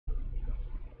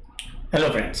Hello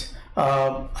friends,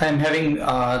 I am having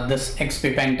this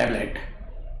XP Pen tablet,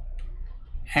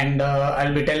 and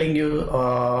I'll be telling you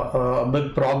a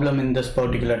big problem in this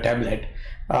particular tablet.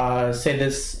 Say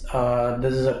this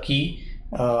is a key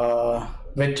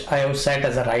which I have set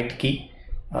as a right key.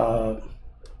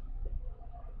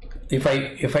 If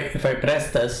I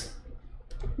press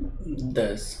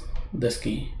this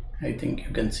key, I think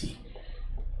you can see.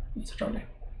 Is it alright?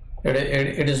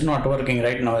 It is not working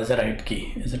right now as a right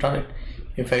key. Is it alright?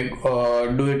 If I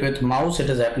do it with mouse, it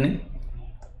is happening.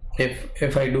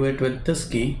 If I do it with this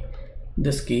key,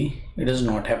 it is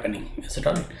not happening. Is it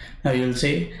alright? Now you'll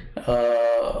say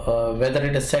whether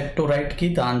it is set to right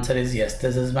key. The answer is yes.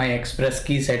 This is my express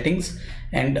key settings,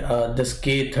 and this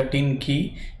K13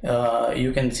 key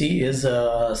you can see is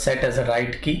set as a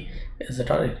right key. Is it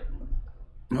alright?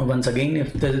 Once again,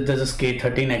 if this is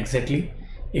K13 exactly,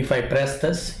 if I press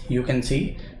this, you can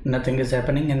see nothing is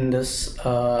happening in this,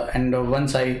 and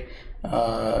once I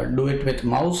do it with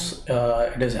mouse,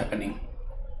 it is happening.